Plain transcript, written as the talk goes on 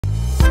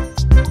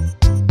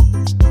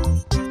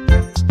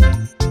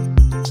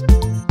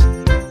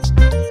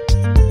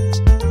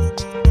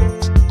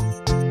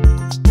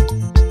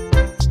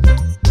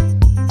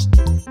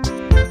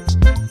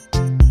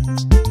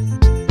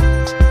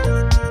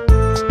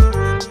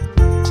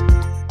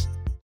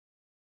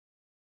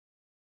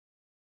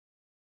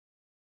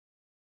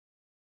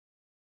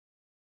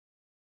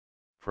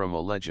From a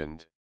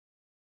legend.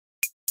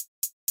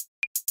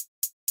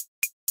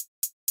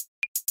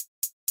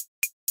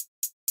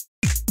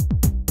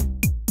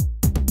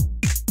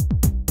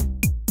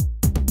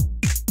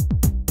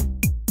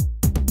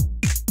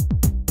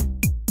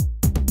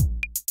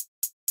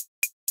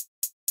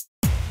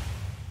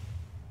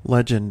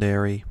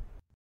 Legendary.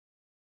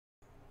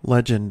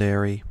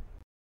 Legendary.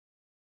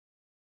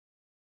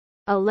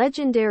 A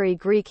legendary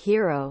Greek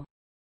hero.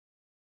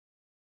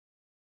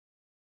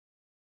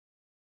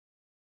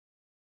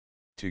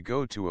 To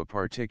go to a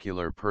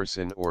particular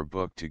person or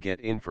book to get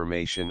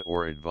information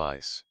or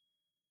advice.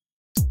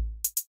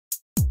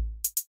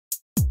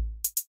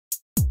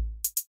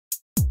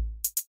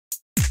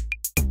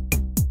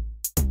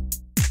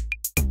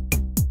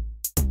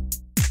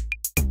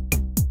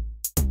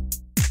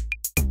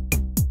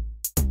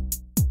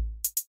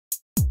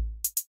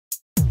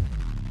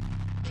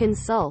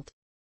 Consult.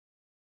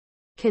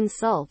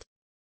 Consult.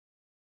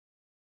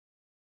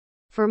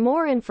 For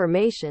more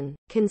information,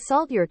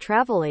 consult your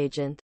travel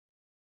agent.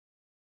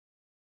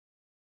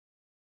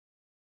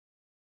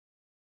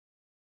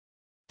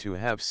 To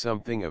have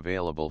something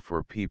available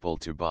for people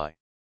to buy.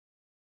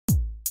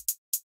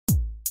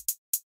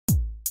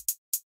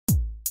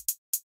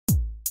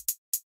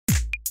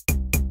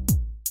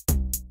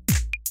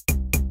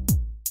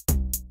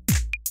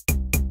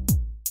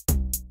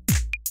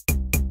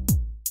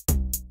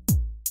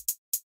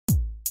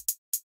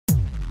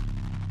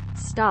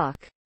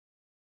 Stock.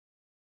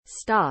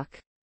 Stock.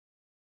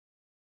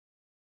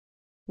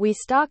 We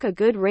stock a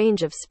good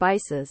range of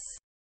spices.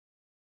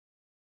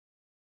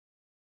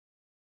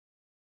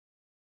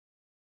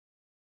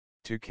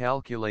 To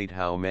calculate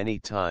how many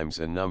times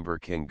a number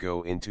can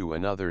go into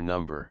another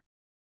number.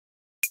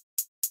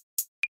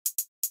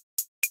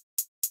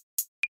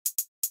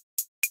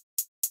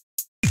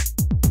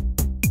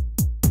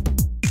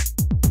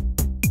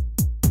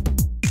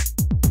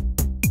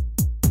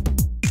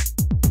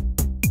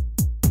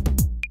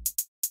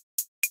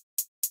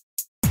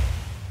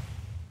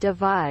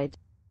 Divide.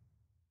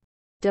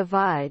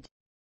 Divide.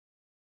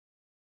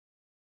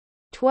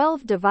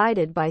 12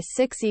 divided by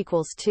 6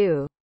 equals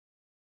 2.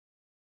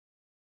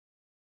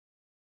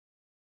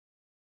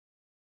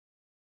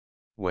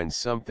 When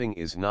something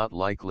is not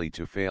likely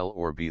to fail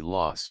or be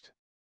lost.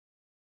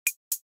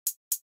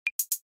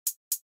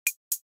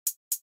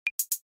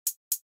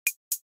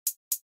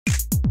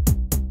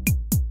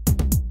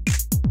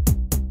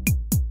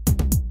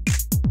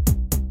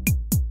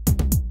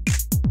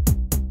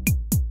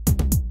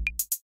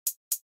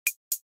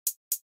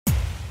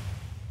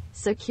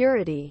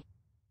 Security.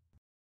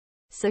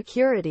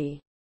 Security.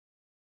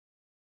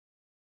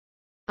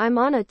 I'm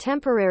on a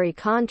temporary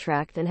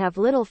contract and have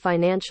little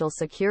financial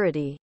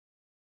security.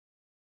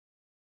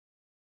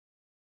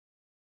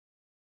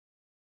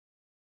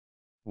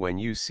 When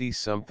you see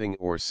something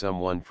or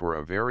someone for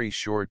a very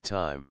short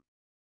time.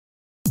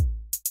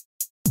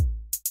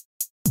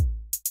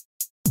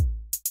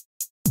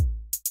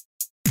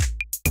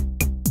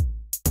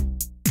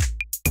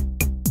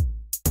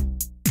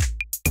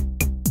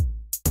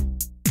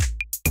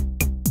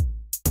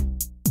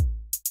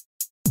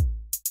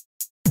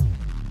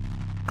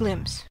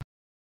 Glimpse.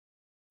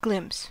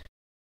 Glimpse.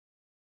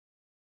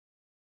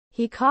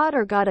 He caught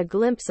or got a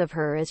glimpse of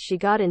her as she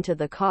got into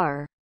the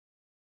car.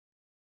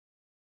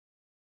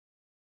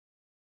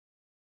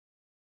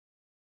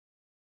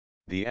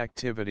 The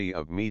activity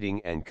of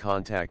meeting and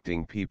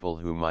contacting people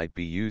who might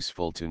be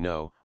useful to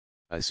know,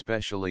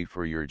 especially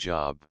for your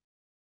job.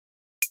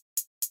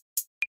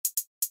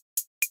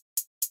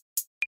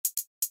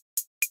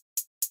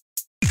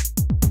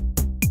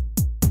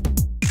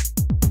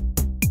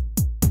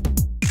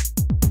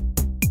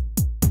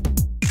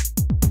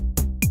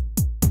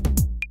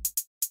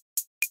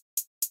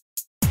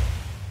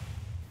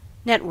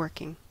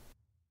 Networking.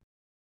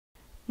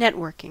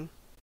 Networking.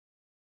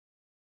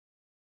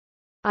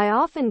 I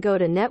often go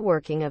to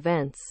networking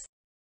events.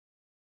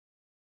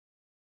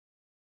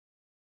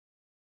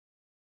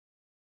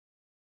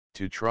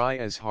 To try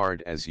as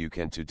hard as you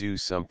can to do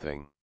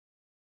something.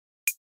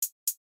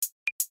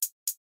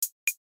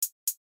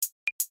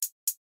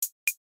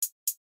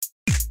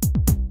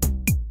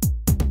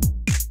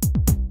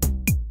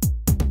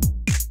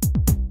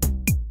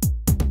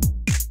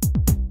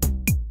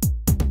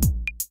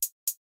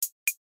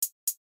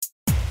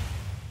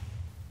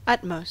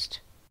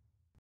 Utmost.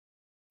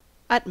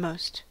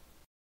 Utmost.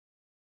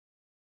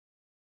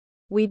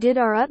 We did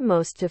our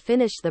utmost to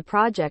finish the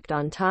project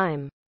on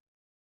time.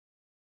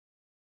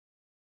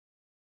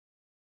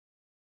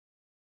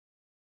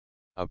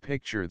 A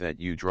picture that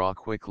you draw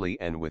quickly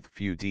and with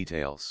few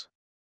details.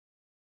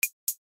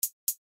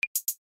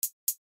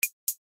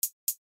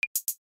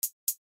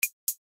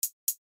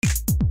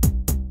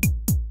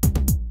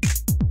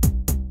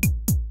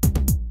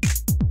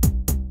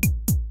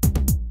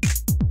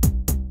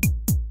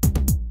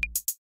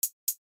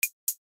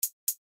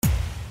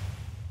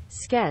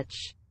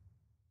 Sketch.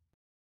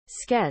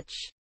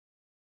 Sketch.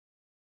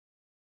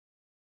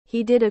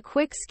 He did a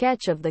quick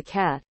sketch of the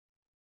cat.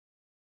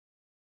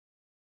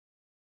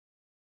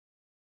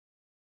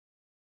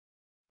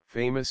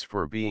 Famous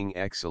for being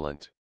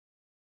excellent.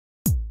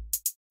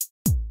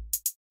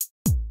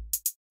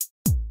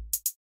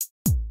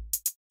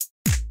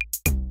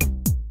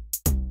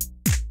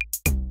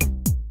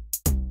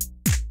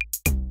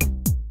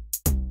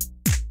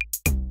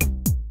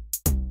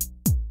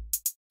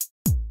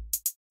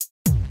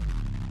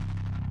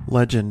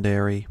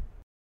 Legendary.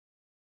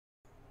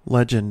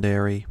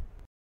 Legendary.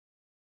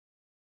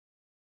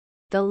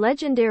 The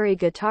legendary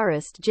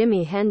guitarist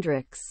Jimi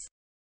Hendrix.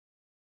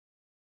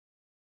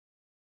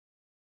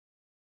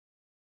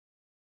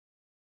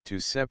 To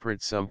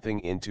separate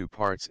something into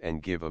parts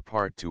and give a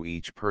part to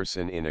each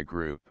person in a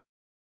group.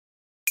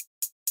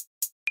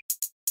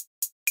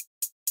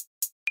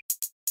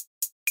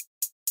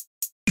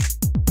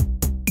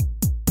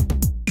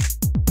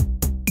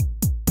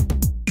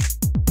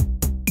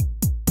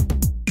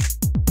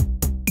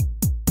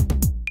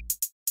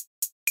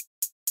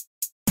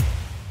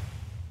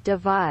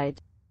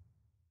 Divide.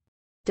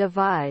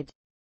 Divide.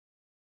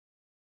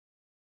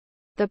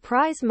 The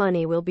prize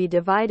money will be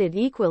divided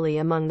equally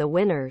among the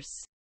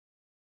winners.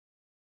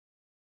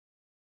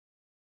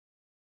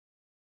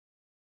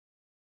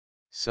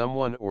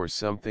 Someone or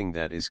something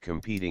that is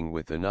competing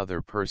with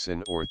another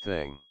person or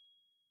thing.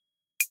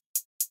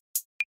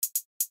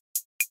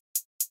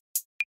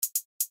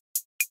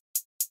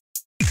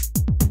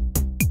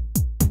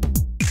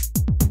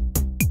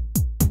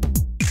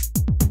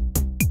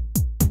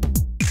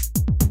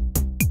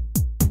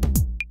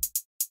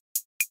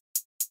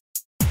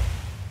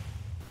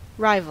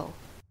 Rival.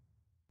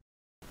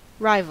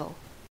 Rival.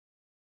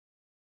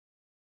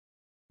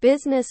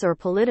 Business or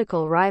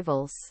political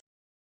rivals.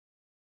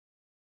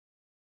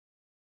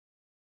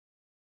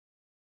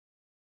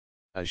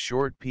 A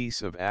short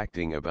piece of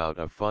acting about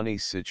a funny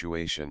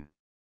situation.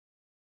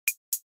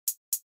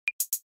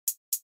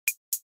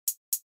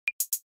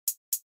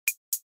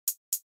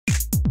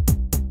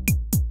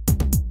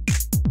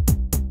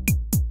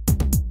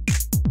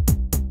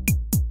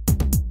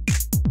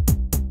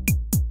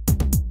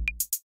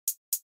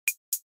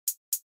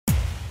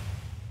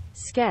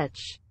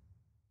 Sketch.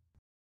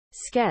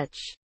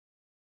 Sketch.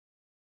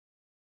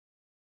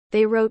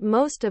 They wrote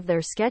most of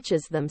their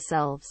sketches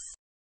themselves.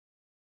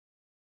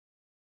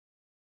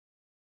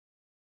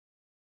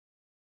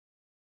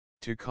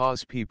 To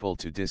cause people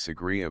to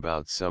disagree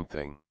about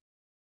something.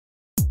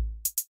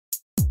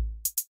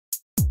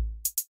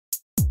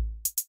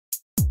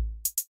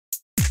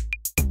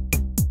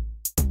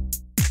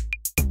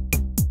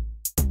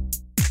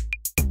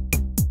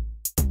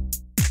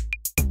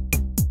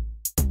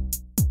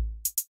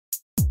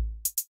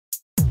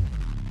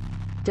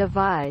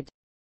 Divide.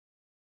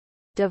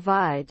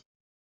 Divide.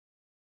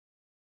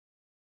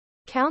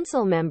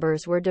 Council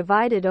members were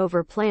divided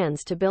over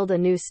plans to build a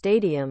new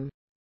stadium.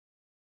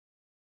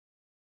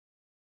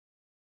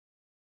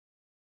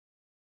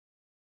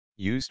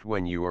 Used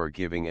when you are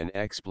giving an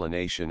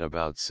explanation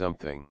about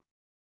something.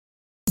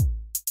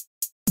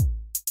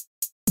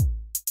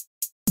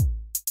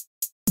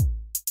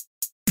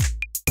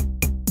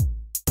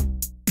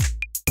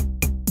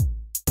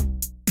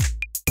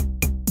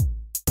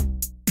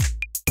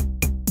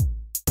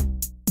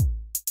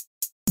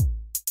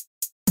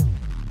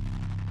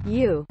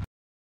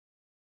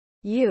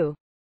 You.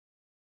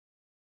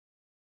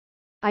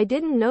 I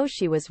didn't know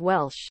she was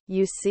Welsh,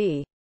 you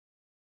see.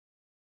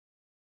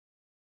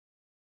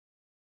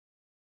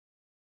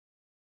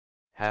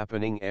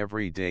 Happening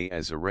every day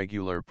as a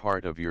regular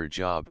part of your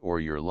job or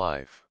your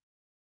life.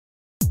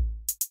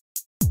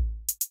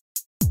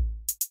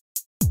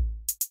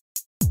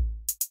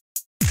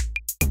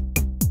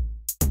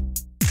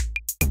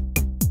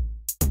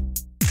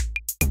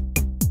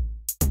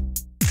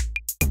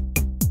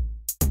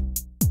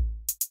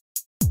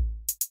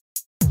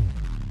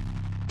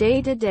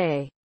 Day to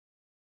day.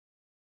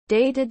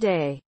 Day to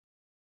day.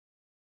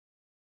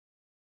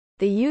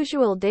 The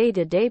usual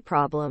day-to-day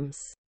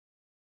problems.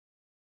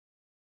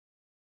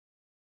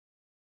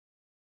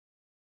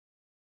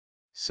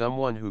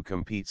 Someone who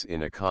competes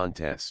in a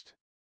contest.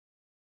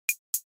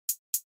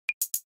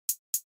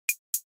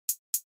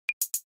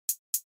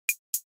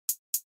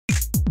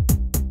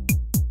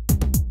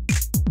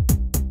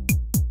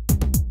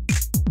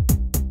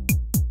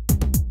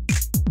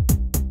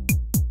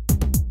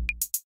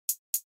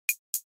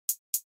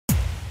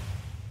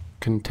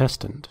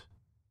 Contestant.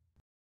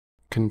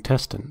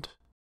 Contestant.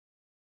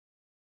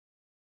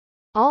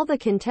 All the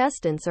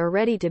contestants are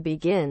ready to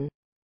begin.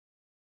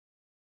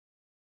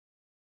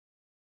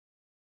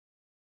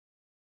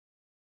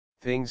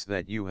 Things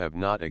that you have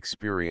not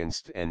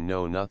experienced and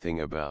know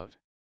nothing about.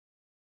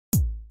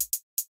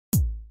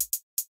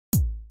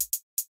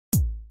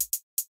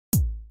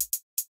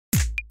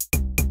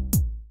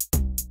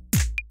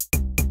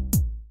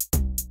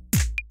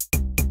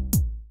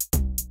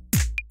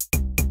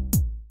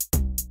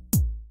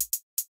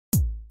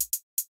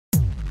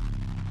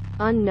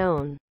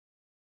 Unknown.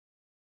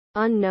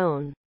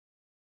 Unknown.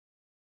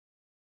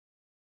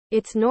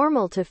 It's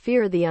normal to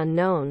fear the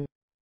unknown.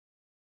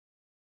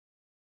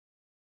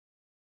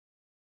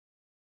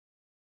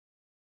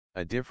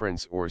 A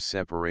difference or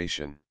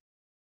separation.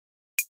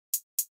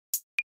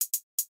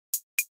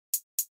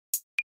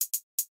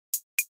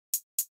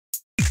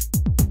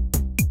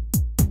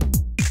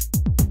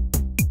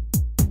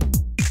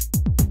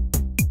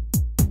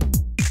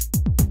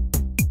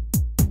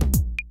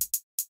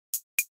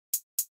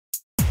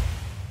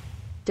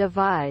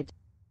 divide,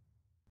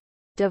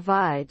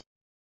 divide.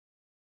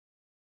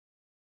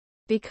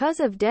 Because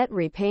of debt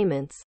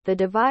repayments, the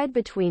divide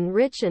between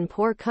rich and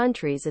poor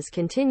countries is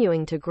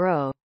continuing to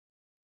grow.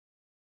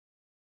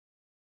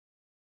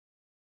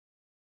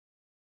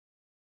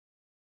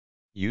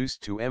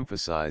 Used to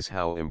emphasize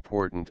how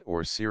important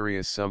or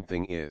serious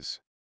something is.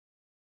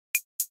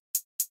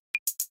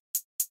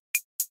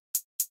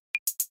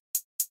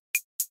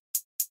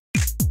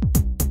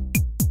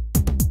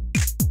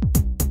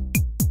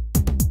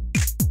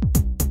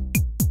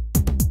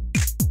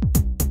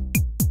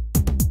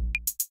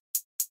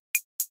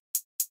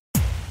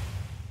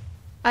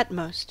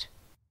 Utmost,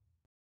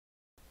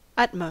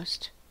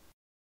 utmost.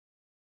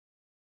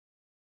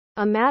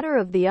 A matter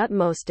of the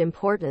utmost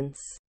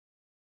importance.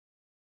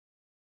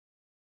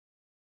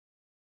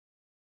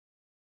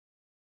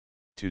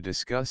 To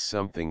discuss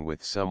something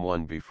with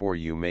someone before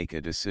you make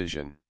a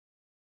decision.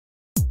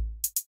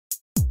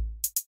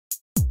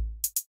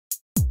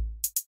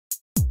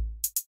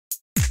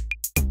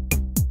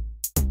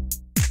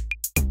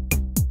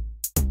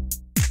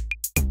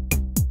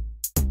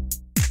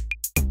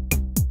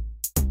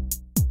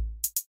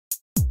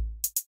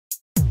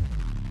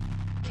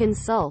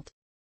 Consult,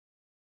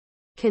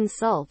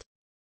 consult.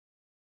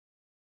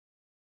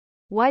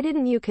 Why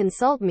didn't you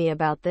consult me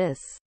about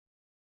this?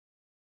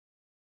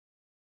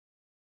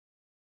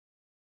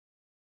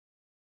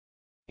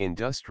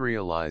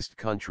 Industrialized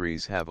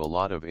countries have a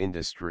lot of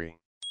industry.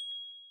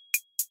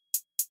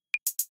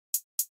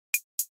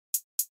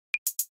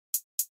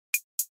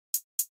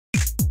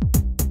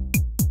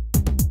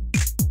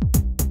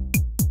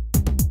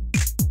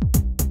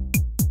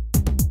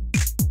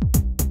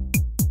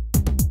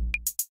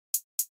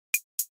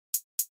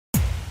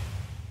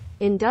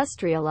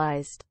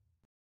 Industrialized,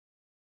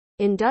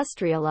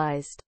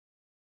 industrialized.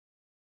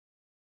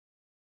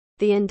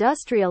 The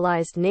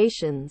industrialized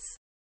nations.